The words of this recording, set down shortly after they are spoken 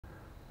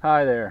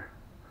Hi there,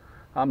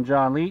 I'm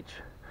John Leach,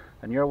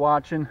 and you're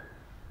watching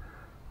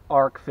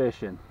Arc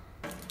Fishing.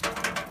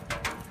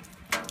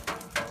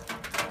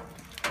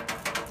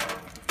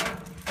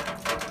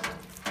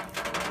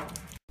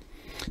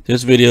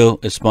 This video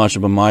is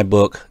sponsored by my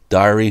book,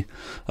 Diary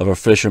of a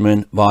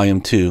Fisherman,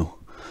 Volume 2.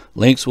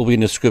 Links will be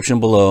in the description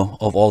below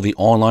of all the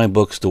online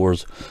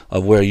bookstores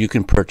of where you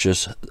can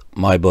purchase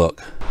my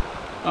book.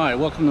 Alright,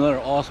 welcome to another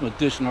awesome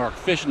edition of Arc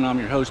Fishing. I'm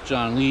your host,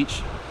 John Leach,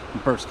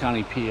 from Berks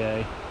County,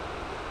 PA.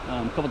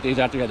 A couple of days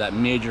after we had that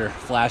major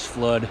flash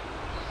flood.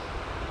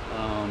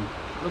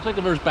 Looks like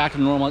the river's back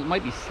to normal. It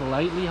might be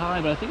slightly high,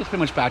 but I think it's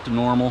pretty much back to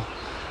normal.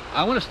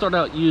 I want to start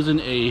out using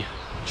a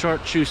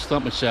chartreuse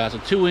thumping shad.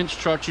 It's a 2-inch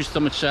chartreuse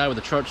thumping shad with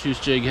a chartreuse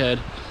jig head.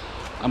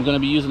 I'm going to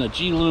be using a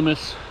G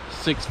Loomis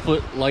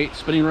 6-foot light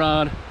spinning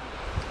rod,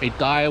 a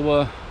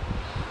Daiwa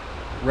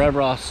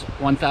Revros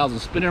 1000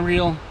 spinning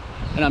reel,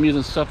 and I'm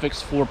using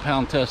Suffix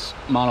 4-pound test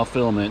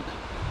monofilament.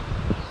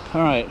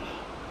 Alright,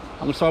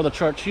 I'm going to start with the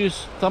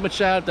chartreuse thumping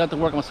shad. If that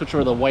doesn't work, I'm going to switch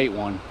over to the white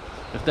one.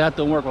 If that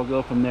don't work, I'll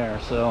go from there.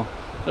 So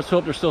let's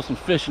hope there's still some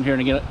fish in here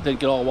and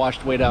didn't get all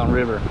washed way down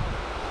river.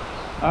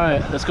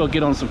 Alright, let's go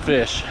get on some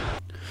fish.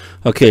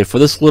 Okay, for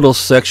this little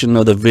section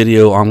of the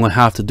video, I'm going to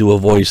have to do a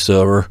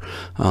voiceover.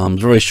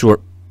 It's very short.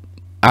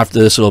 After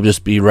this, it'll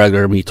just be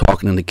regular me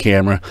talking in the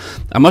camera.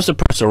 I must have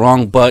pressed the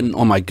wrong button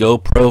on my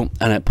GoPro,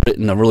 and I put it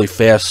in a really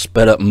fast,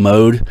 sped up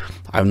mode.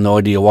 I have no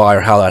idea why or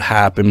how that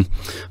happened.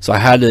 So I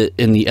had to,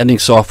 in the editing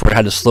software, I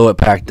had to slow it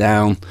back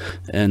down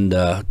and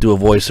do a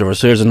voiceover.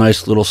 So here's a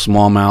nice little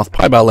smallmouth,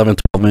 probably about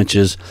 11-12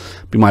 inches,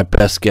 be my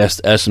best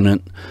guess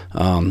estimate.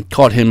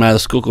 Caught him out of the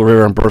Schuylkill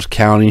River in Berks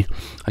County.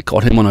 I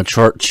caught him on a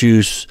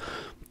chartreuse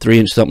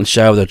 3-inch thumping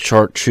shad with a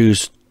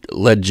chartreuse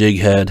lead jig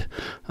head.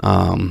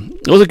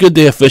 It was a good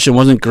day of fishing. It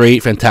wasn't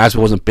great, fantastic,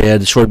 it wasn't bad.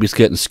 The short beat's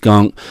getting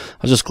skunked. I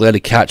was just glad to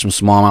catch some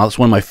smallmouth. It's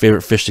one of my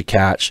favorite fish to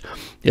catch.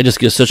 It just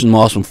gets such an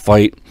awesome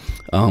fight,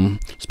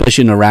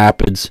 especially in the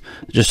rapids.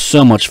 Just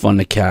so much fun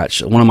to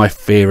catch. One of my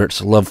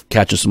favorites. I love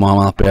catching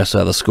smallmouth bass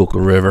out of the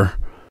Schuylkill River.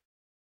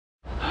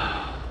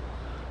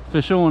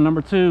 Fish on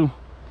number 2.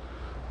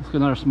 Let's get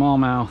another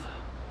smallmouth.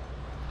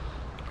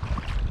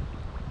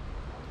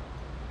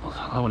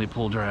 I love when he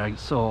pull drag.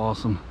 It's so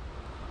awesome,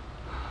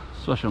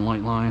 especially on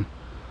light line.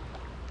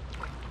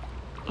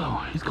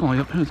 Oh, he's going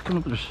up. He's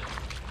coming up with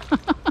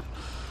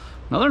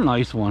another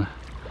nice one.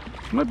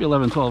 It might be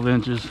 11-12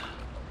 inches.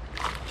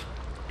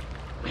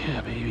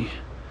 Yeah, baby.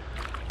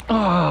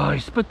 Oh,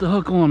 he spit the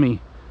hook on me.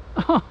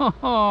 Oh,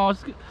 I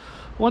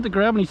wanted to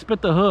grab and he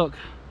spit the hook.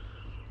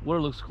 Water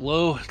looks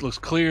low. It looks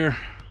clear.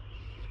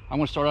 I'm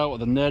going to start out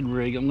with a Ned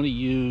rig. I'm going to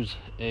use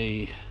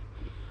a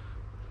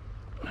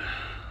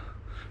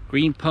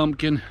green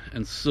pumpkin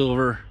and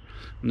silver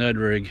Ned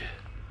rig.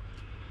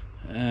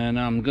 And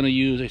I'm going to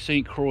use a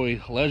St.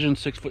 Croix Legend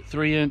 6-foot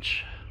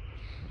 3-inch,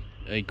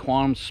 a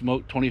Quantum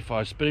Smoke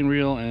 25 spinning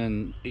reel,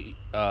 and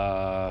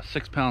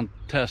 6-pound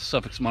test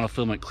Suffix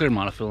monofilament, clear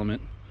monofilament.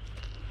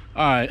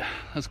 Alright,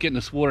 let's get in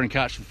this water and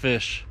catch some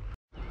fish.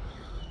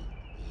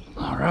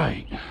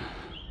 Alright,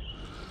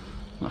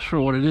 not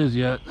sure what it is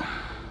yet.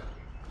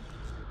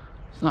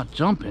 It's not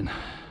jumping.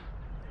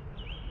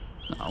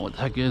 Oh, what the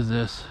heck is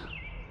this?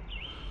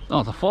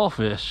 Oh, it's a fall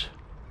fish.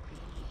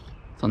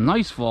 It's a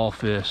nice fall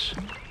fish.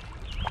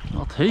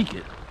 I'll take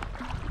it.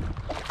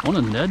 On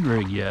a Ned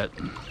rig yet.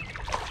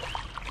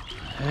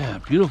 Yeah,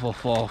 beautiful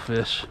fall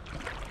fish.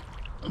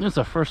 This is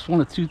our first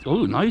one of 2.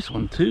 Oh, nice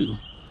one too.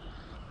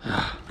 You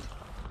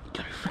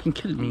gotta be freaking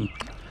kidding me.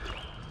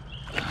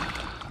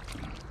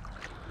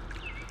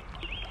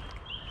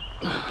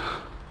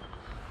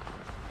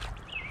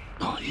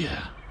 Oh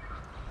yeah,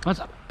 that's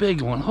a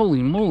big one.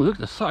 Holy moly, look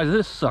at the size of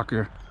this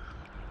sucker.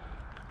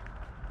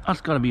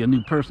 That's gotta be a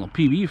new personal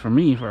PB for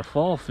me for a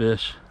fall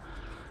fish.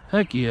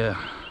 Heck yeah.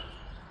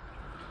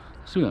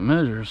 Let's see what it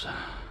measures.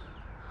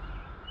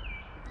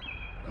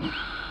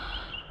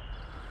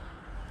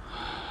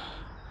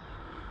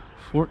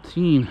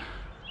 $14.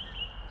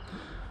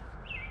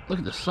 Look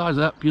at the size of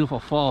that beautiful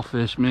fall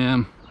fish,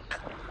 man.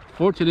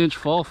 14-inch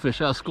fall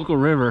fish out of Schuylkill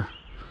River.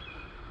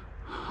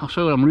 I'll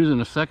show you what I'm using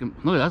in a second.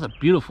 Look, that's a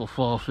beautiful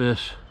fall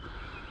fish.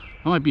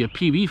 That might be a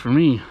PB for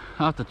me.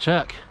 I'll have to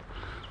check.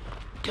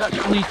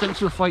 Gotcha, Lee. Thanks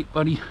for the fight,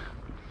 buddy.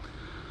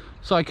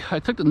 So I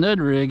took the Ned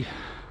rig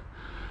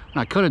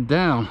and I cut it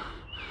down.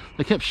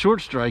 They kept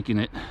short striking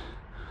it.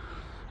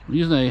 I'm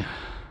using I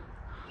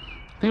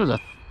think it was a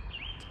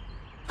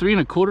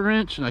 3¼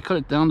 inch, and I cut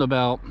it down to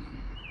about,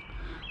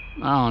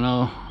 I don't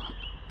know,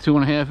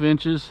 2½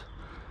 inches.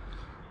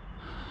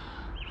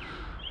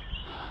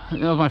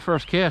 That was my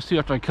first cast too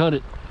after I cut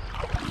it.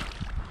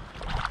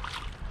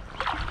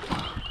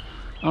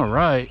 All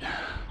right,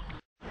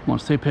 come on,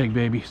 stay pegged,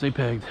 baby, stay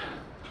pegged.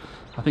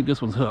 I think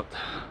this one's hooked.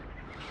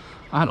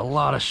 I had a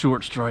lot of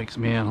short strikes,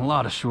 man, a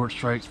lot of short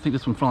strikes. I think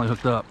this one finally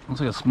hooked up.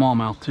 Looks like a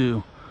smallmouth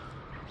too.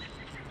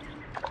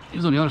 He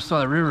was on the other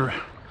side of the river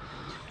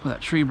with that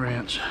tree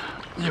branch.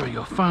 There we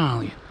go,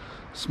 finally.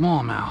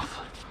 Smallmouth.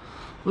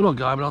 Little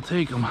guy, but I'll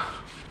take him.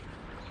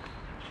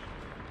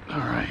 All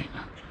right.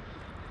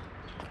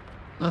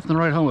 Nothing to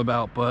write home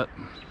about, but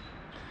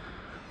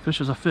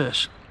fish is a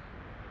fish.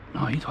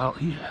 Oh, he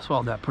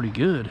swallowed that pretty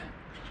good.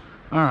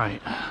 All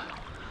right,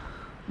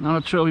 not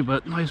a trophy,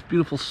 but nice,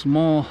 beautiful,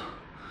 small,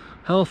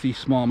 healthy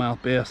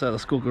smallmouth bass out of the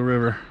Schuylkill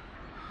River.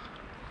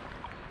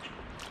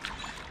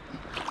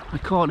 I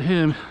caught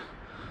him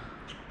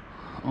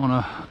on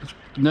a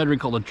Ned rig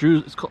called a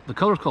Drew's. The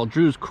color's called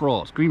Drew's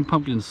Crawl. It's green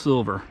pumpkin and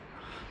silver.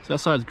 So that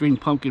side's green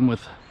pumpkin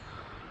with,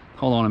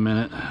 hold on a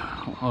minute,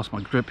 I lost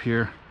my grip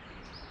here.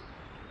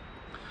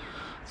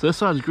 So this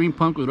side's green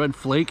pumpkin with red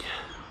flake.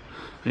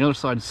 The other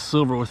side's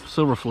silver with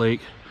silver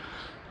flake.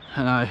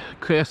 And I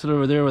cast it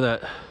over there with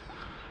that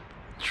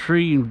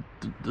tree and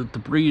the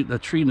debris, the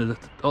tree and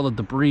all the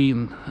debris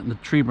and the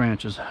tree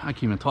branches. I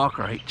can't even talk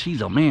right.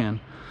 Jeez, oh man.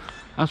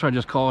 That's where I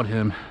just caught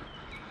him.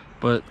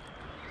 But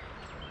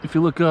if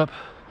you look up,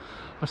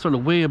 I started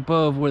way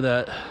above where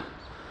that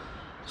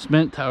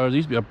cement tower, there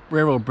used to be a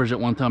railroad bridge at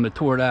one time. They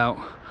tore it out,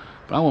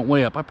 but I went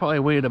way up. I probably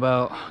weighed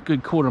about a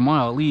good quarter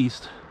mile at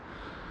least.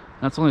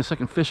 That's only the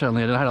second fish I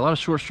landed. I had a lot of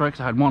short strikes.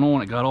 I had one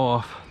on, it got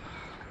off.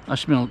 I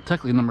should have been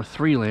technically number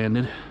 3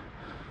 landed.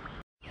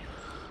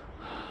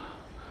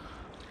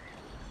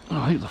 Oh,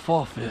 I think it's a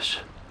fall fish.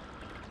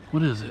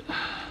 What is it?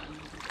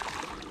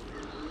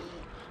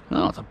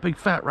 No, it's a big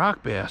fat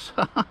rock bass.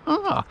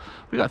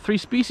 We got 3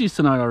 species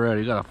tonight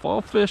already. We got a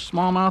fall fish,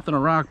 smallmouth, and a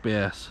rock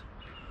bass.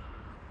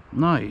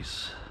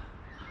 Nice.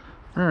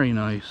 Very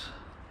nice.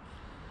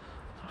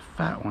 A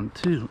fat one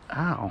too.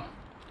 Ow.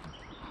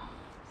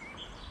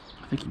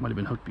 I think he might have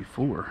been hooked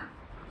before.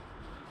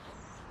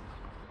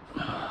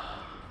 Trying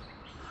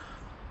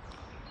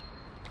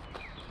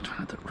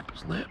not to rip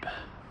his lip.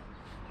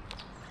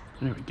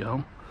 There we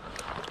go.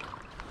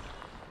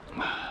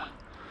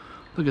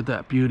 Look at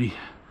that beauty.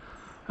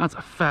 That's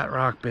a fat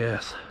rock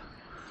bass.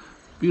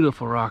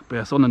 Beautiful rock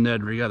bass on the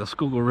Ned rig out of the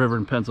Schuylkill River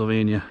in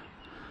Pennsylvania.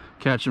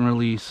 Catch and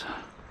release.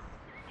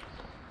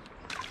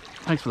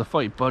 Thanks for the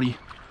fight, buddy.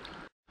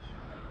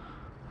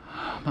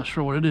 I'm not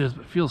sure what it is,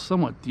 but it feels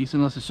somewhat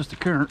decent unless it's just a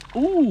current.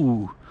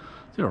 Ooh!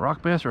 Is it a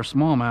rock bass or a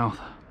smallmouth?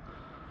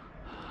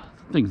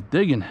 That thing's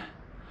digging.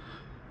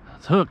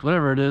 It's hooked,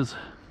 whatever it is.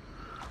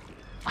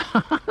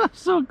 That's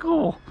so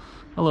cool.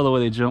 I love the way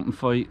they jump and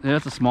fight. Yeah,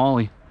 that's a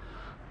smallie.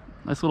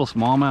 Nice little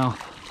smallmouth.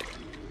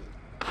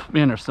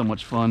 Man, they're so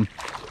much fun.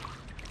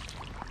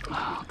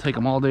 I'll take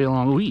them all day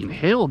long. Oh, he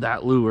inhaled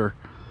that lure.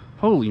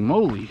 Holy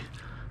moly.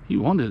 He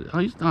wanted it. Oh,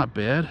 he's not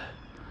bad.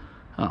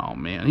 Oh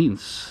man,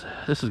 this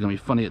is gonna be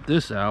funny at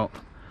this out.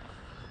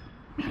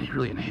 Man, he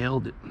really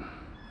inhaled it.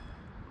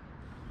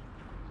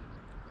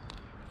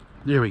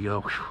 There we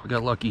go. Whew, I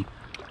got lucky.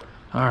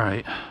 All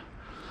right.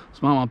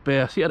 Smallmouth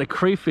bass. He had a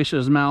crayfish in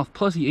his mouth,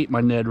 plus he ate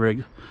my Ned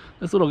rig.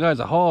 This little guy's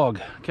a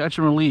hog. Catch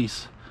and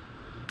release.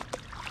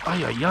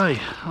 Ay, ay, ay.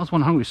 That was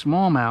one hungry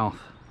smallmouth.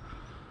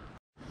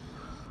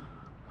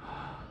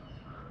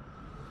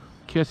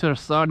 Catch the other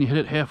side and you hit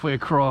it halfway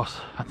across.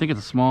 I think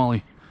it's a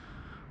smallie.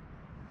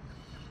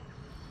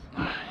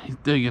 He's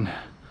digging.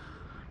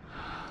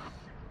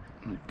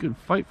 Good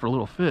fight for a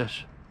little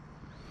fish.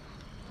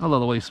 I love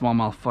the way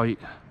smallmouth fight.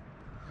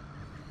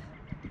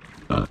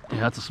 Yeah,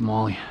 that's a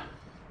smallie.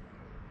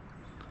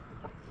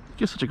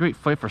 Gives such a great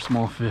fight for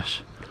small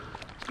fish,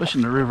 especially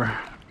in the river.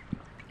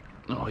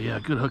 Oh yeah,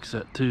 good hook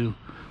set too.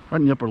 Right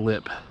in the upper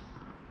lip,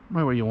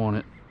 right where you want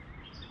it.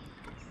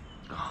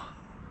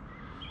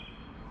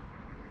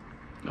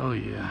 Oh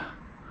yeah,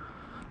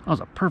 that was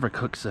a perfect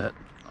hook set.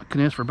 I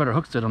couldn't ask for a better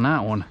hook set on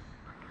that one.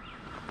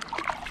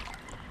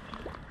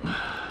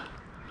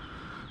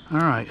 All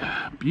right,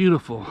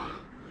 beautiful,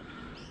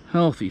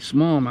 healthy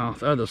smallmouth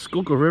out of the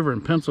Schuylkill River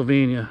in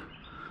Pennsylvania.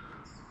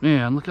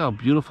 Man, look how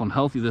beautiful and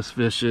healthy this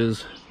fish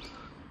is.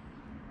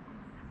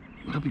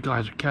 I hope you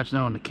guys are catching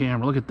that on the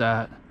camera. Look at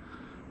that.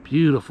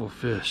 Beautiful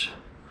fish.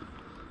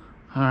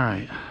 All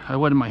right, I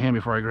wetted my hand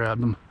before I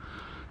grabbed him.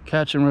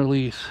 Catch and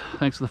release.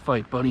 Thanks for the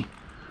fight, buddy.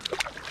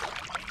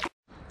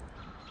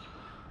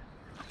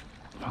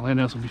 If I land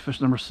this, will be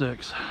fish number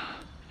 6.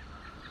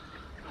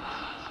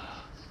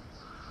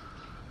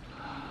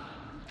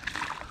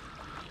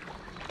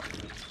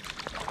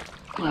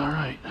 All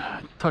right,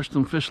 touched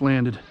them, fish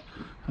landed.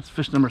 That's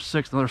fish number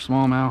 6, another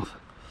smallmouth.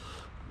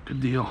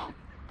 Good deal.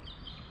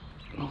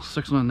 Well,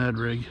 6 on the Ned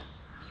rig.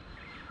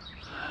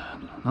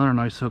 Another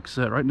nice hook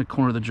set right in the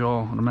corner of the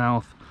jaw and the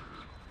mouth.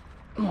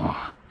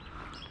 Oh,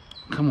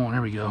 come on,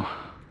 there we go.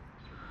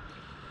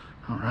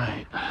 All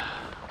right.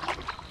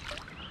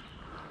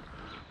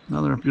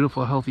 Another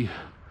beautiful, healthy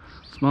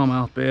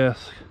smallmouth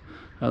bass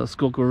out of the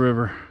Schuylkill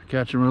River.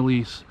 Catch and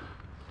release.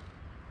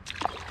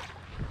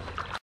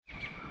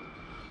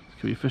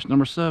 Could be fish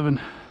number 7.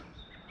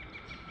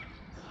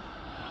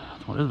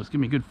 What is this?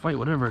 Give me a good fight,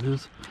 whatever it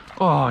is.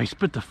 Oh, he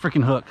spit the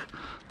freaking hook.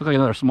 Look like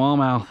another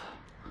smallmouth.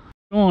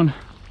 Go on.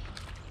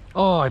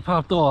 Oh, he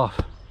popped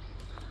off.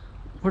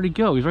 Where'd he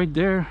go? He's right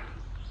there.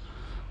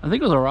 I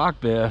think it was a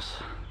rock bass.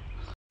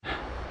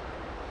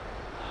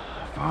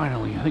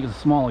 Finally, I think it's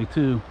a smallie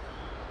too.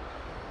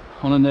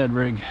 On a Ned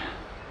rig.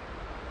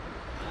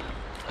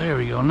 There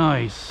we go,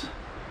 nice.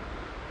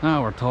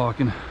 Now we're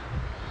talking.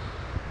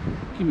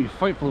 Give me a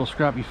fight for little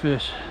scrappy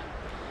fish.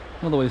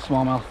 Another way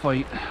smallmouth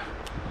fight.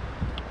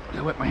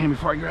 Gotta wet my hand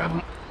before I grab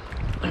them.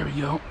 There we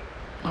go.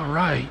 All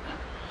right.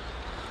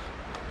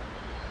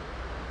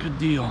 Good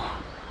deal.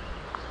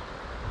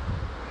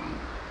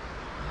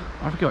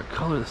 I forget what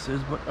color this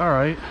is, but all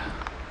right.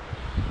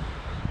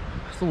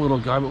 It's a little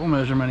guy, but we'll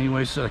measure him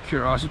anyway. Just out of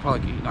curiosity,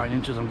 probably like 8-9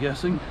 inches, I'm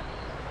guessing.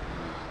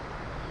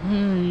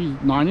 He's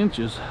 9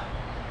 inches.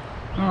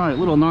 All right,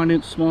 little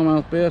 9-inch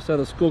smallmouth bass out of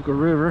the Schuylkill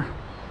River.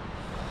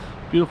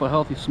 Beautiful,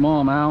 healthy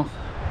smallmouth.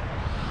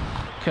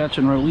 Catch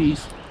and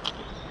release.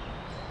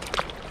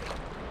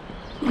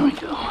 There we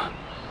go.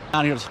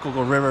 Down here at the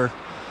Schuylkill River,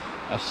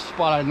 a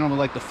spot I normally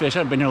like to fish. I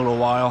haven't been here in a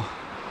little while.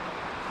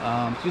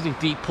 It's usually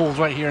deep pools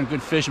right here and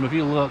good fishing, but if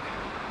you look,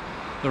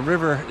 the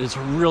river is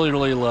really,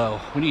 really low.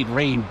 We need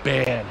rain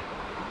bad.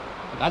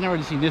 Like, I've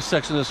never seen this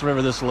section of this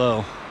river this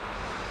low.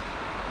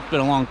 It's been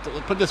a long,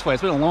 put it this way,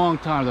 it's been a long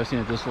time since I've seen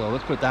it this low.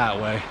 Let's put it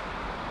that way.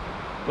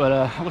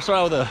 But we'll start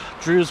out with a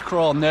Drew's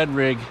Crawl Ned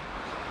rig.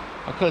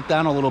 I'll cut it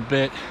down a little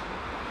bit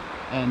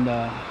and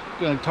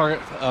gonna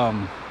target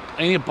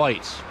any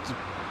bites.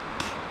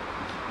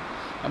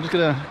 I'm just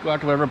gonna go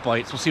after whatever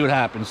bites. We'll see what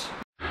happens.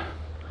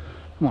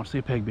 Come on,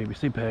 stay pegged, baby,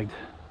 stay pegged.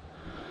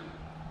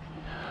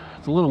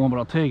 It's a little one, but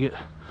I'll take it.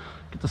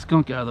 Get the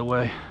skunk out of the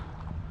way.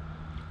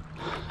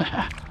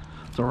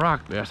 It's a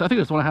rock bass. I think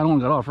that's the one I had on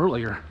got off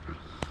earlier.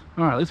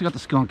 All right, at least I got the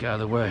skunk out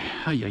of the way.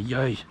 Ay, ay,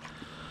 ay.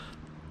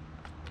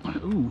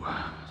 Ooh,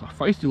 it's a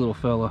feisty little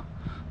fella.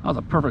 That was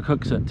a perfect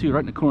hook set too, right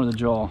in the corner of the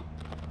jaw.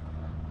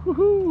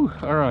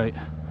 Woohoo! All right,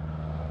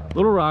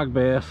 little rock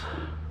bass.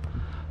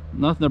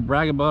 Nothing to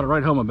brag about or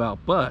write home about,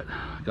 but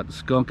I got the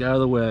skunk out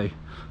of the way.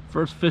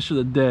 First fish of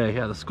the day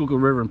out of the Schuylkill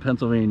River in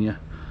Pennsylvania.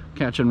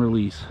 Catch and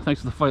release.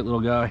 Thanks for the fight, little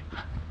guy.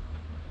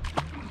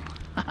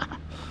 I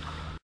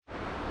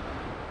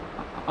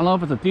don't know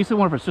if it's a decent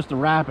one or if it's just the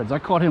rapids. I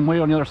caught him way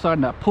on the other side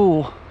in that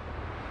pool.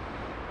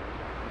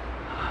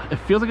 It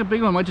feels like a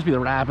big one. It might just be the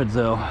rapids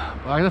though.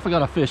 I definitely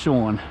got a fish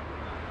on.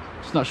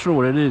 Just not sure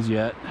what it is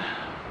yet.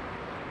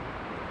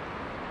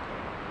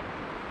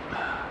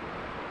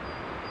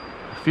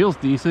 It feels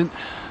decent.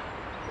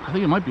 I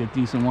think it might be a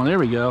decent one. There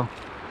we go.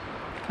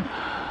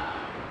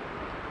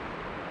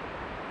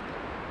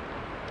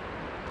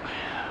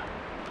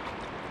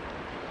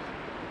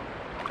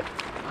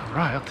 All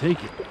right, I'll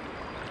take it.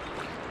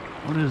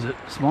 What is it?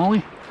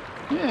 Smallie?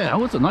 Yeah,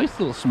 oh, it's a nice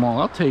little small.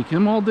 I'll take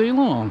him all day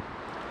long.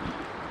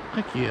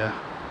 Heck yeah.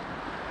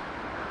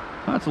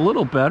 That's a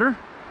little better.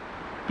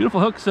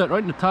 Beautiful hook set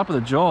right in the top of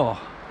the jaw.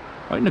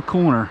 Right in the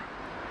corner.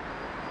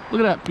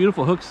 Look at that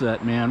beautiful hook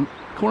set, man.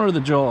 Corner of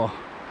the jaw.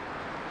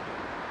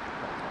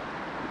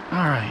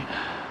 All right.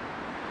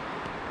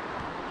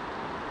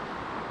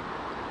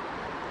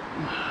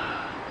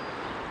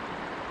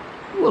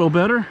 A little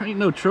better. Ain't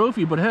no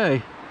trophy, but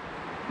hey,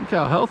 look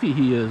how healthy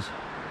he is.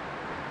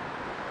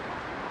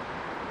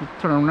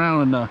 Let's turn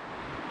around and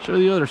show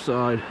the other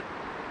side.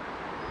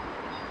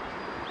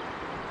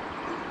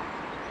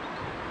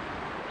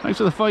 Thanks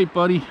for the fight,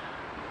 buddy.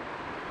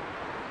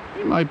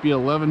 He might be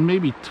 11,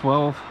 maybe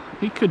 12.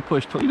 He could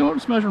push 12. You know what?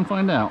 Let's measure and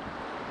find out.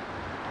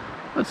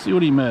 Let's see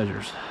what he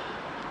measures.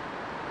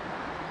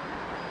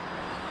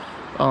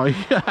 Oh,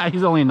 yeah,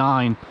 he's only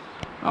 9.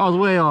 I was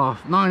way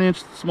off.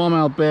 9-inch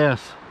smallmouth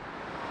bass.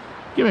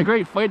 Give me a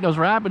great fight in those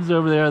rapids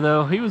over there,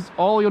 though. He was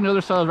all on the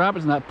other side of the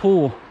rapids in that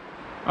pool.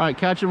 All right,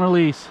 catch and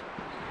release.